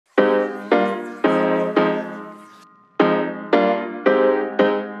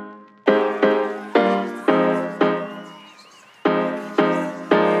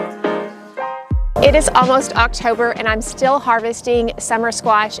It is almost October and I'm still harvesting summer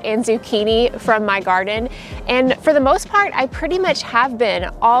squash and zucchini from my garden. And for the most part, I pretty much have been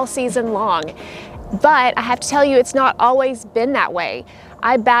all season long. But I have to tell you, it's not always been that way.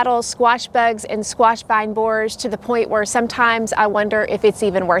 I battle squash bugs and squash vine borers to the point where sometimes I wonder if it's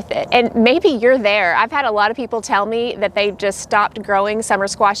even worth it. And maybe you're there. I've had a lot of people tell me that they've just stopped growing summer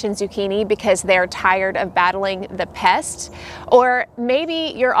squash and zucchini because they're tired of battling the pests. Or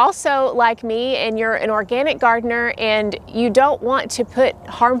maybe you're also like me and you're an organic gardener and you don't want to put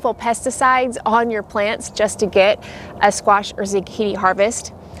harmful pesticides on your plants just to get a squash or zucchini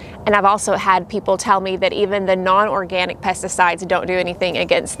harvest. And I've also had people tell me that even the non-organic pesticides don't do anything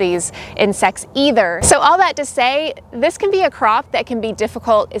against these insects either. So all that to say, this can be a crop that can be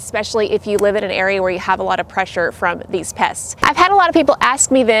difficult, especially if you live in an area where you have a lot of pressure from these pests. I've had a lot of people ask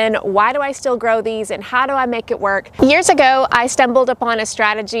me then, why do I still grow these and how do I make it work? Years ago, I stumbled upon a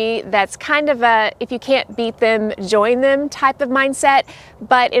strategy that's kind of a, if you can't beat them, join them type of mindset.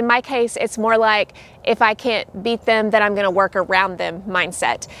 But in my case, it's more like, if I can't beat them, then I'm gonna work around them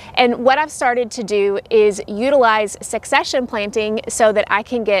mindset. And what I've started to do is utilize succession planting so that I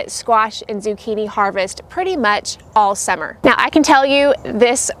can get squash and zucchini harvest pretty much all summer. Now I can tell you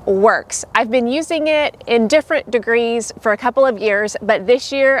this works. I've been using it in different degrees for a couple of years, but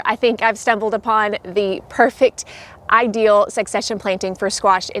this year I think I've stumbled upon the perfect ideal succession planting for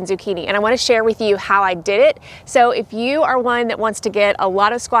squash and zucchini. And I want to share with you how I did it. So if you are one that wants to get a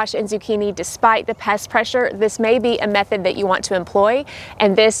lot of squash and zucchini despite the pest pressure, this may be a method that you want to employ.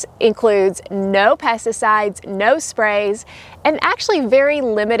 And this includes no pesticides, no sprays, and actually very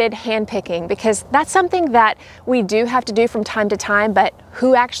limited hand picking, because that's something that we do have to do from time to time, but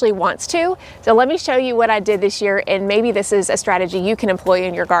who actually wants to? So let me show you what I did this year, and maybe this is a strategy you can employ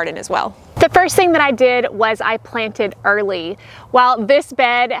in your garden as well. The first thing that I did was I planted early. While this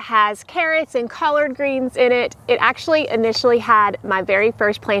bed has carrots and collard greens in it, it actually initially had my very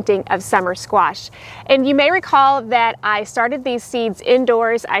first planting of summer squash. And you may recall that I started these seeds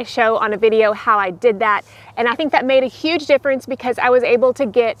indoors. I show on a video how I did that. And I think that made a huge difference because I was able to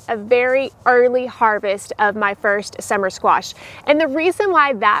get a very early harvest of my first summer squash. And the reason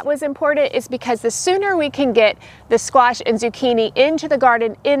why that was important is because the sooner we can get the squash and zucchini into the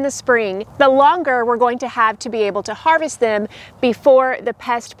garden in the spring, the longer we're going to have to be able to harvest them before the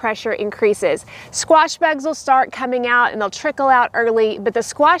pest pressure increases. Squash bugs will start coming out and they'll trickle out early, but the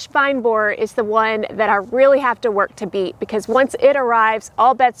squash vine borer is the one that I really have to work to beat, because once it arrives,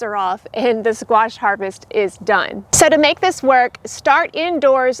 all bets are off and the squash harvest is done. So to make this work, start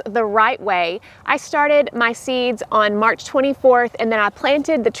indoors the right way. I started my seeds on March 24th and then I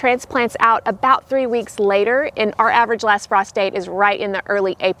planted the transplants out about 3 weeks later, and our average last frost date is right in the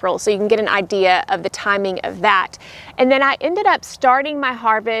early April, so you can get an idea of the timing of that. And then I ended up starting my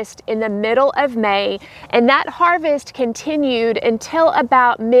harvest in the middle of May, and that harvest continued until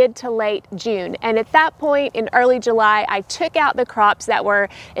about mid to late June. And at that point in early July, I took out the crops that were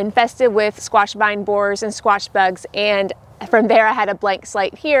infested with squash vine borers and squash bugs, and from there I had a blank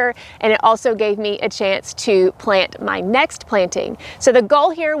slate here, and it also gave me a chance to plant my next planting. So the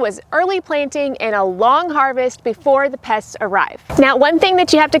goal here was early planting and a long harvest before the pests arrive. Now, one thing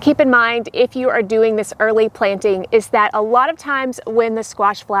that you have to keep in mind if you are doing this early planting is that a lot of times when the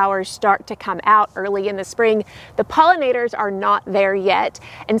squash flowers start to come out early in the spring, the pollinators are not there yet.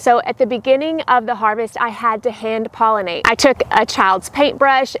 And so at the beginning of the harvest, I had to hand pollinate. I took a child's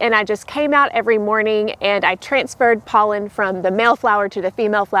paintbrush and I just came out every morning and I transferred pollen from the male flower to the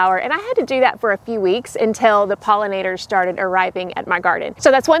female flower, and I had to do that for a few weeks until the pollinators started arriving at my garden.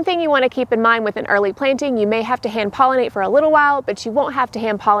 So that's one thing you want to keep in mind with an early planting. You may have to hand pollinate for a little while, but you won't have to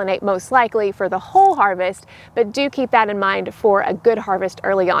hand pollinate most likely for the whole harvest, but do keep that in mind for a good harvest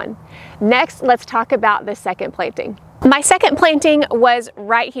early on. Next, let's talk about the second planting. My second planting was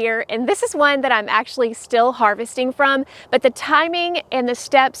right here, and this is one that I'm actually still harvesting from, but the timing and the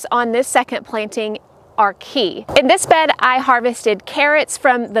steps on this second planting are key. In this bed, I harvested carrots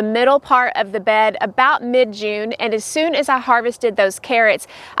from the middle part of the bed about mid-June, and as soon as I harvested those carrots,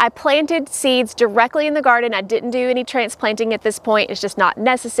 I planted seeds directly in the garden. I didn't do any transplanting at this point. It's just not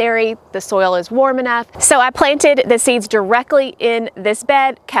necessary. The soil is warm enough. So I planted the seeds directly in this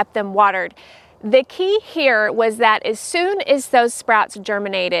bed, kept them watered. The key here was that as soon as those sprouts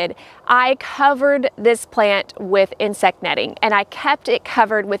germinated, I covered this plant with insect netting, and I kept it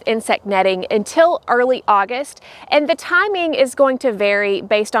covered with insect netting until early August. And the timing is going to vary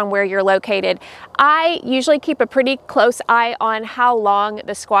based on where you're located. I usually keep a pretty close eye on how long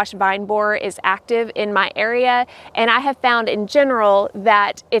the squash vine borer is active in my area, and I have found in general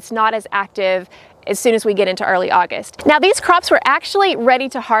that it's not as active as soon as we get into early August. Now these crops were actually ready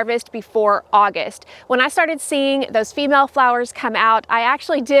to harvest before August. When I started seeing those female flowers come out, I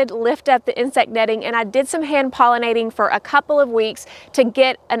actually did lift up the insect netting and I did some hand pollinating for a couple of weeks to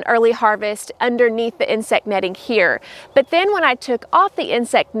get an early harvest underneath the insect netting here. But then when I took off the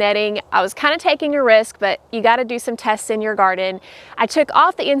insect netting, I was kind of taking a risk, but you got to do some tests in your garden. I took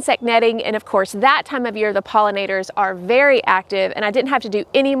off the insect netting, and of course that time of year the pollinators are very active, and I didn't have to do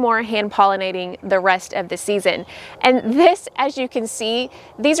any more hand pollinating the rest of the season. And this, as you can see,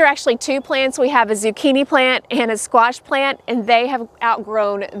 these are actually two plants. We have a zucchini plant and a squash plant, and they have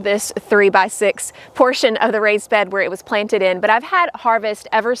outgrown this 3x6 portion of the raised bed where it was planted in. But I've had harvest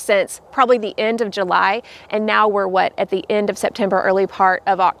ever since probably the end of July, and now we're at the end of September, early part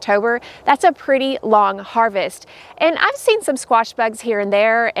of October. That's a pretty long harvest. And I've seen some squash bugs here and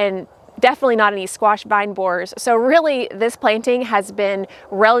there, and definitely not any squash vine borers. So really this planting has been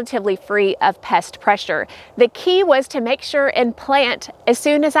relatively free of pest pressure. The key was to make sure and plant as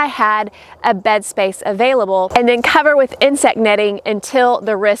soon as I had a bed space available, and then cover with insect netting until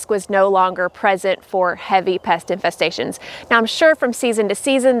the risk was no longer present for heavy pest infestations. Now I'm sure from season to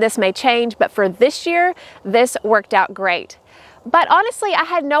season this may change, but for this year, this worked out great. But honestly, I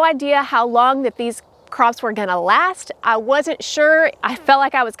had no idea how long that these crops were gonna last. I wasn't sure. I felt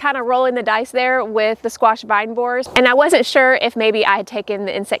like I was kind of rolling the dice there with the squash vine borers, and I wasn't sure if maybe I had taken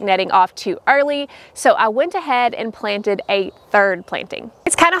the insect netting off too early, so I went ahead and planted a third planting.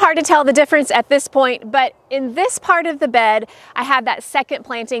 It's kind of hard to tell the difference at this point, but in this part of the bed, I have that second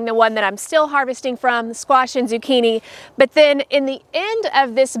planting, the one that I'm still harvesting from, squash and zucchini. But then in the end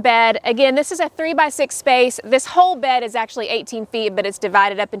of this bed, again, this is a 3x6 space. This whole bed is actually 18 feet, but it's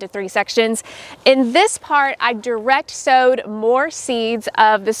divided up into 3 sections. In this part, I direct sowed more seeds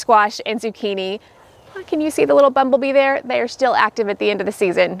of the squash and zucchini. Can you see the little bumblebee there? They are still active at the end of the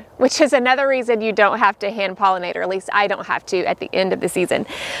season, which is another reason you don't have to hand pollinate, or at least I don't have to at the end of the season.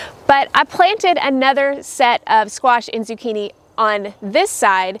 But I planted another set of squash and zucchini on this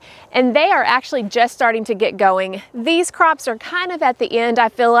side, and they are actually just starting to get going. These crops are kind of at the end, I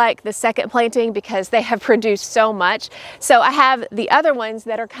feel like, the second planting, because they have produced so much. So I have the other ones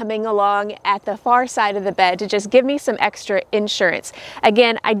that are coming along at the far side of the bed to just give me some extra insurance.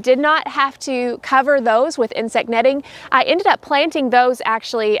 Again, I did not have to cover those with insect netting. I ended up planting those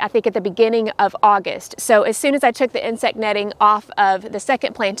actually, I think, at the beginning of August. So as soon as I took the insect netting off of the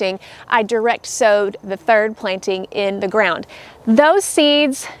second planting, I direct sowed the third planting in the ground. Those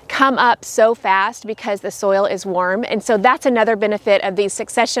seeds come up so fast because the soil is warm, and so that's another benefit of these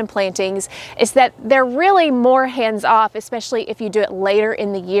succession plantings, is that they're really more hands-off, especially if you do it later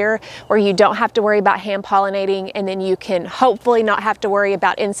in the year where you don't have to worry about hand pollinating, and then you can hopefully not have to worry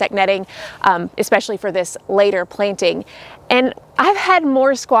about insect netting, especially for this later planting. And I've had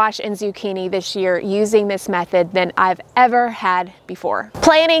more squash and zucchini this year using this method than I've ever had before.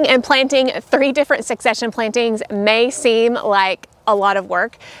 Planting and planting 3 different succession plantings may seem like a lot of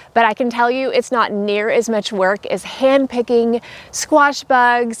work, but I can tell you it's not near as much work as hand picking squash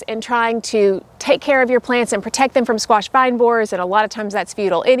bugs and trying to take care of your plants and protect them from squash vine borers, and a lot of times that's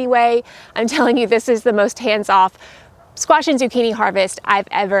futile anyway. I'm telling you, this is the most hands-off squash and zucchini harvest I've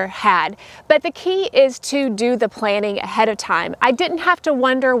ever had. But the key is to do the planning ahead of time. I didn't have to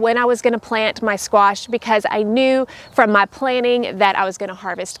wonder when I was going to plant my squash, because I knew from my planning that I was going to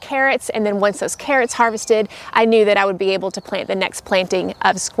harvest carrots, and then once those carrots harvested, I knew that I would be able to plant the next planting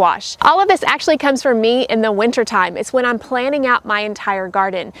of squash. All of this actually comes from me in the winter time. It's when I'm planning out my entire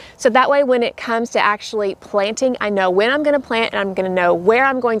garden. So that way when it comes to actually planting, I know when I'm going to plant, and I'm going to know where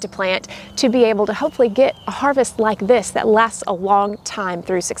I'm going to plant to be able to hopefully get a harvest like this that lasts a long time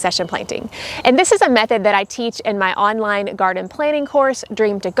through succession planting. And this is a method that I teach in my online garden planning course,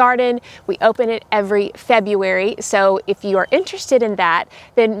 Dream to Garden. We open it every February. So if you are interested in that,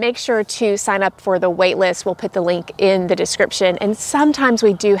 then make sure to sign up for the wait list. We'll put the link in the description. And sometimes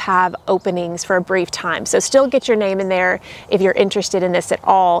we do have openings for a brief time. So still get your name in there if you're interested in this at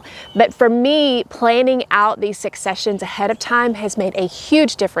all. But for me, planning out these successions ahead of time has made a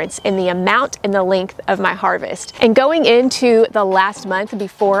huge difference in the amount and the length of my harvest. And going into the last month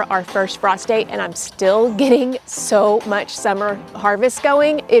before our first frost date, and I'm still getting so much summer harvest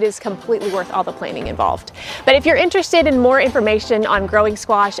going, it is completely worth all the planning involved. But if you're interested in more information on growing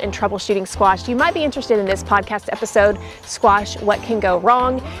squash and troubleshooting squash, you might be interested in this podcast episode, Squash: What Can Go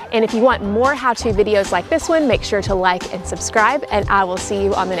Wrong? And if you want more how-to videos like this one, make sure to like and subscribe, and I will see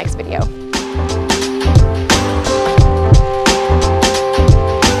you on the next video.